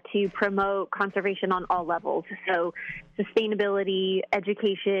to promote conservation on all levels. So sustainability,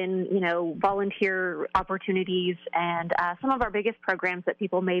 education, volunteer opportunities, and some of our biggest programs that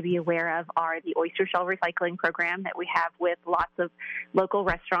people may be aware of are the oyster shell recycling program that we have with lots of local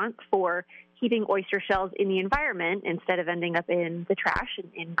restaurants for keeping oyster shells in the environment instead of ending up in the trash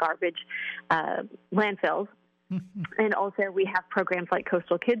and in garbage landfills. And also we have programs like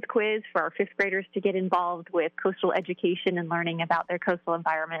Coastal Kids Quiz for our fifth graders to get involved with coastal education and learning about their coastal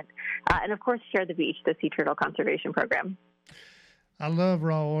environment. And, of course, Share the Beach, the Sea Turtle Conservation Program. I love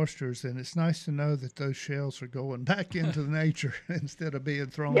raw oysters, and it's nice to know that those shells are going back into nature instead of being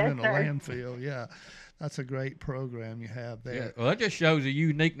thrown in a landfill. Yeah, that's a great program you have there. Yeah, well, that just shows the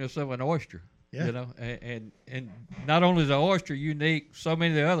uniqueness of an oyster. Yeah. You know, and not only is the oyster unique, so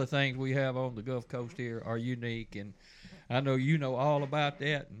many of the other things we have on the Gulf Coast here are unique, and I know you know all about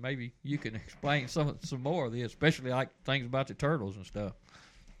that, and maybe you can explain some more of this, especially like things about the turtles and stuff.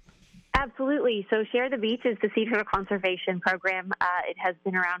 Absolutely. So Share the Beach is the Sea Turtle Conservation Program. It has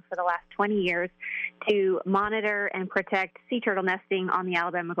been around for the last 20 years to monitor and protect sea turtle nesting on the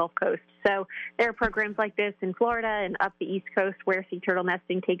Alabama Gulf Coast. So there are programs like this in Florida and up the East Coast where sea turtle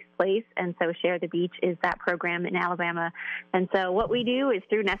nesting takes place, and so Share the Beach is that program in Alabama. And so what we do is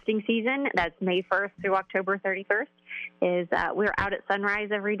through nesting season, that's May 1st through October 31st, is we're out at sunrise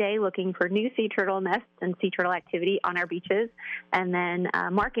every day looking for new sea turtle nests and sea turtle activity on our beaches, and then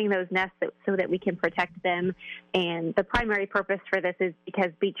marking those nests so that we can protect them. And the primary purpose for this is because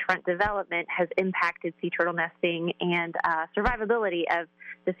beachfront development has impacted sea turtle nesting and survivability of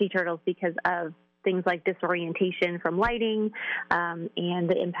the sea turtles because of things like disorientation from lighting and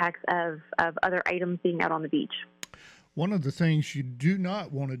the impacts of other items being out on the beach. One of the things you do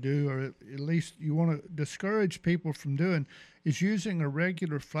not want to do, or at least you want to discourage people from doing, is using a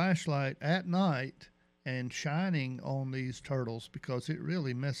regular flashlight at night and shining on these turtles, because it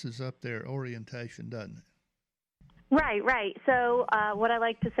really messes up their orientation, doesn't it? Right. So what I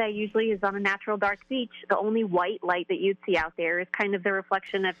like to say usually is on a natural dark beach, the only white light that you'd see out there is kind of the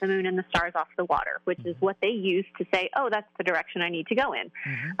reflection of the moon and the stars off the water, which is what they use to say, oh, that's the direction I need to go in.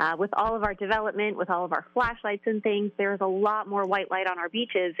 With all of our development, with all of our flashlights and things, there's a lot more white light on our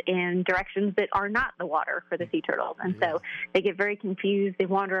beaches in directions that are not the water for the sea turtles. And so they get very confused. They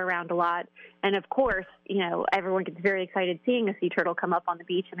wander around a lot. And, of course, you know, everyone gets very excited seeing a sea turtle come up on the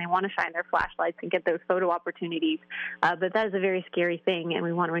beach, and they want to shine their flashlights and get those photo opportunities. But that is a very scary thing, and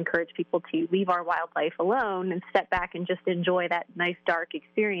we want to encourage people to leave our wildlife alone and step back and just enjoy that nice, dark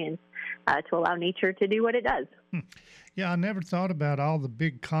experience to allow nature to do what it does. Yeah, I never thought about all the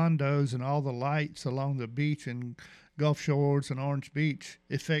big condos and all the lights along the beach in Gulf Shores and Orange Beach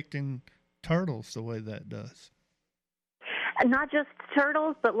affecting turtles the way that does. Not just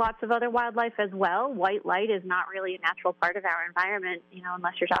turtles, but lots of other wildlife as well. White light is not really a natural part of our environment, you know,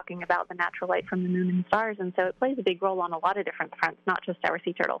 unless you're talking about the natural light from the moon and stars. And so it plays a big role on a lot of different fronts, not just our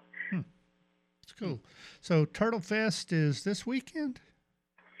sea turtles. That's cool. So Turtle Fest is this weekend?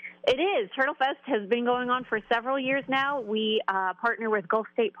 It is. Turtle Fest has been going on for several years now. We partner with Gulf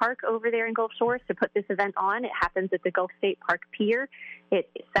State Park over there in Gulf Shores to put this event on. It happens at the Gulf State Park Pier. It's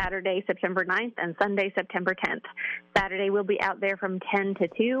Saturday, September 9th, and Sunday, September 10th. Saturday, we'll be out there from 10 to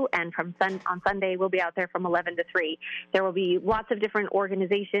 2, and on Sunday, we'll be out there from 11 to 3. There will be lots of different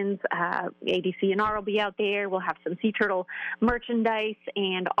organizations. ADC&R will be out there. We'll have some sea turtle merchandise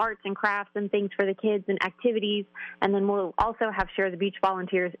and arts and crafts and things for the kids and activities. And then we'll also have Share the Beach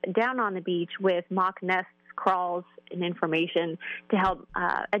volunteers down on the beach with mock nests, crawls, and information to help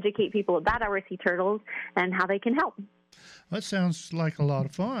educate people about our sea turtles and how they can help. That sounds like a lot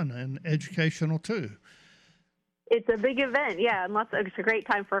of fun and educational, too. It's a big event, yeah, and it's a great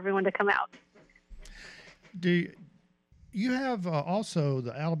time for everyone to come out. Do you have also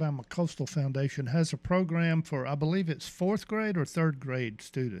the Alabama Coastal Foundation has a program for, I believe it's 4th grade or 3rd grade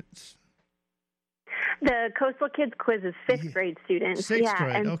students? The Coastal Kids Quiz is 5th grade students. 6th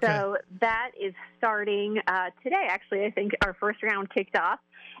grade, and okay. So that is starting today, actually. I think our first round kicked off.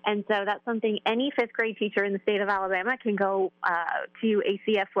 And so that's something any 5th grade teacher in the state of Alabama can go to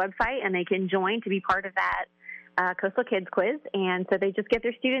ACF's website, and they can join to be part of that Coastal Kids Quiz. And so they just get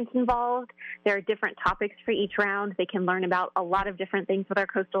their students involved. There are different topics for each round. They can learn about a lot of different things with our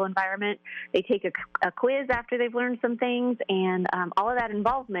coastal environment. They take a quiz after they've learned some things, and all of that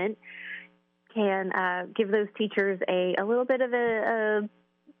involvement can give those teachers a little bit of a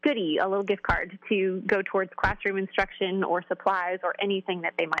goodie, a little gift card to go towards classroom instruction or supplies or anything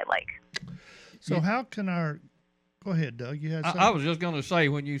that they might like. So how can go ahead, Doug. You had something? I was just going to say,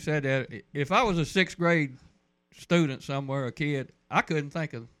 when you said that, if I was a 6th grade student somewhere, a kid, I couldn't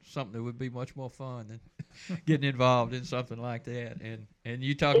think of something that would be much more fun than getting involved in something like that. And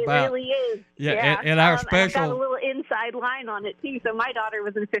you talk it about really is. Yeah. And our and I've got a special. little inside line on it too. So my daughter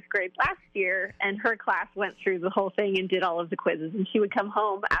was in 5th grade last year, and her class went through the whole thing and did all of the quizzes. And she would come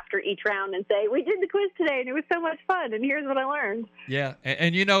home after each round and say, "We did the quiz today, and it was so much fun. And here's what I learned." Yeah,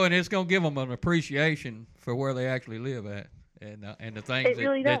 and and it's going to give them an appreciation for where they actually live at, and the things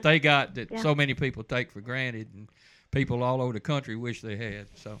that they got that so many people take for granted, and people all over the country wish they had.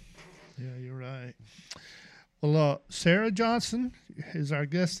 So. Yeah, you're right. Well, Sara Johnson is our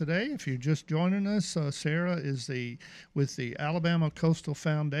guest today. If you're just joining us, Sara is with the Alabama Coastal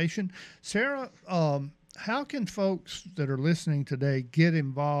Foundation. Sara, how can folks that are listening today get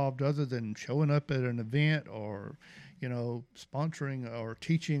involved other than showing up at an event or, sponsoring or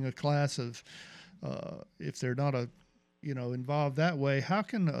teaching a class of, if they're not involved that way, how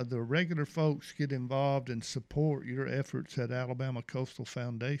can the regular folks get involved and support your efforts at Alabama Coastal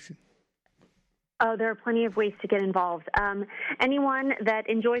Foundation? Oh, there are plenty of ways to get involved. Anyone that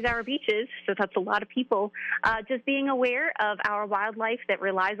enjoys our beaches, so that's a lot of people, just being aware of our wildlife that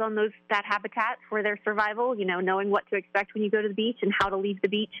relies on that habitat for their survival, knowing what to expect when you go to the beach and how to leave the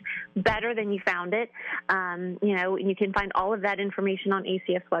beach better than you found it. You can find all of that information on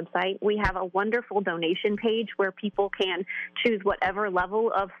ACF's website. We have a wonderful donation page where people can choose whatever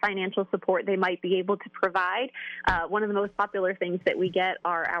level of financial support they might be able to provide. One of the most popular things that we get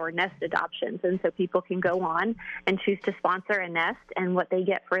are our nest adoptions, and so people can go on and choose to sponsor a nest, and what they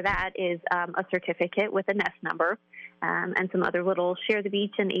get for that is a certificate with a nest number and some other little Share the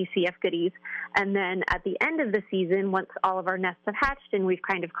Beach and ACF goodies. And then at the end of the season, once all of our nests have hatched and we've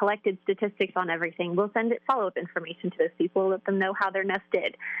kind of collected statistics on everything, we'll send follow-up information to those people, let them know how their nest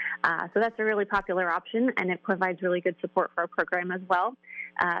did. So that's a really popular option, and it provides really good support for our program as well.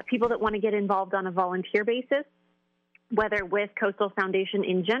 People that want to get involved on a volunteer basis, whether with Coastal Foundation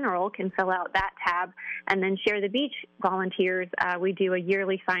in general, can fill out that tab, and then Share the Beach volunteers. We do a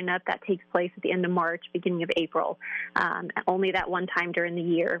yearly sign-up that takes place at the end of March, beginning of April, only that one time during the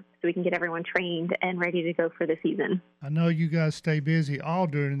year, so we can get everyone trained and ready to go for the season. I know you guys stay busy all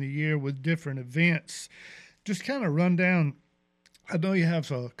during the year with different events. Just kind of run down. I know you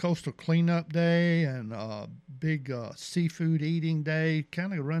have a coastal cleanup day and a big seafood eating day.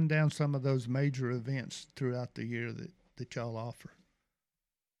 Kind of run down some of those major events throughout the year that y'all offer.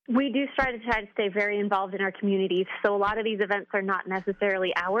 We do try to stay very involved in our communities. So a lot of these events are not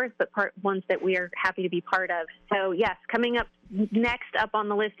necessarily ours, but ones that we are happy to be part of. So yes, coming up next up on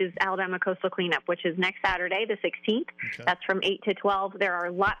the list is Alabama Coastal Cleanup, which is next Saturday, the 16th. Okay. That's from 8 to 12. There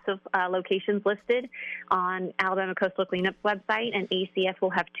are lots of locations listed on Alabama Coastal Cleanup's website, and ACF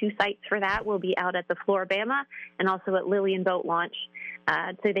will have 2 sites for that. We'll be out at the Floribama and also at Lillian Boat Launch.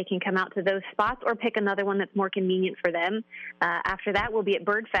 So they can come out to those spots or pick another one that's more convenient for them. After that, we'll be at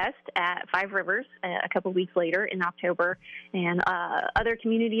Bird Fest at 5 Rivers a couple weeks later in October, and other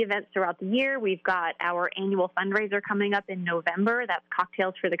community events throughout the year. We've got our annual fundraiser coming up in November. That's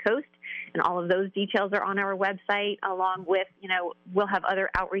Cocktails for the Coast, and all of those details are on our website, along with, we'll have other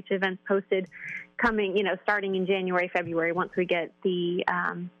outreach events posted coming, starting in January, February, once we get the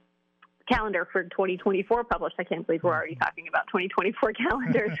calendar for 2024 published. I can't believe we're already talking about 2024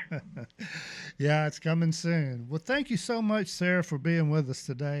 calendars. Yeah, it's coming soon. Well, thank you so much, Sara, for being with us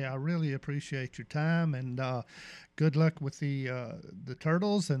today. I really appreciate your time, and good luck with the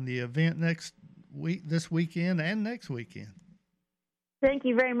turtles and the event this weekend and next weekend. Thank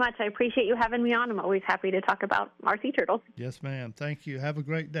you very much. I appreciate you having me on. I'm always happy to talk about our sea turtles. Yes, ma'am. Thank you. Have a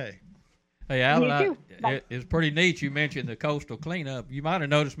great day. Hey, Alan, it's pretty neat you mentioned the coastal cleanup. You might have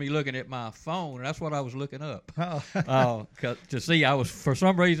noticed me looking at my phone, and that's what I was looking up. To see, I was, for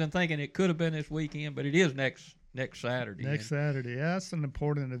some reason, thinking it could have been this weekend, but it is next Saturday. Next Saturday. Yeah, that's an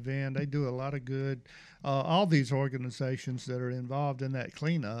important event. They do a lot of good. All these organizations that are involved in that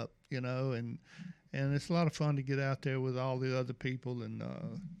cleanup, and it's a lot of fun to get out there with all the other people. And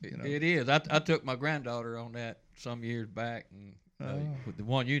It is. I took my granddaughter on that some years back, and with the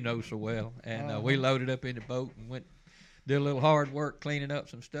one so well, and we loaded up in the boat and did a little hard work cleaning up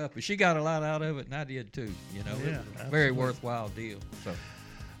some stuff, but she got a lot out of it, and I did too. It was a very worthwhile deal. So,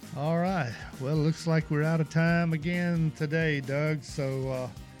 all right, well, it looks like we're out of time again today, Doug. So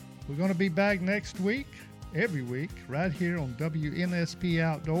we're going to be back next week, every week, right here on WNSP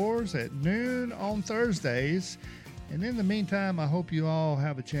Outdoors at noon on Thursdays. And in the meantime, I hope you all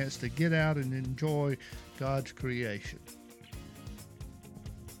have a chance to get out and enjoy God's creation.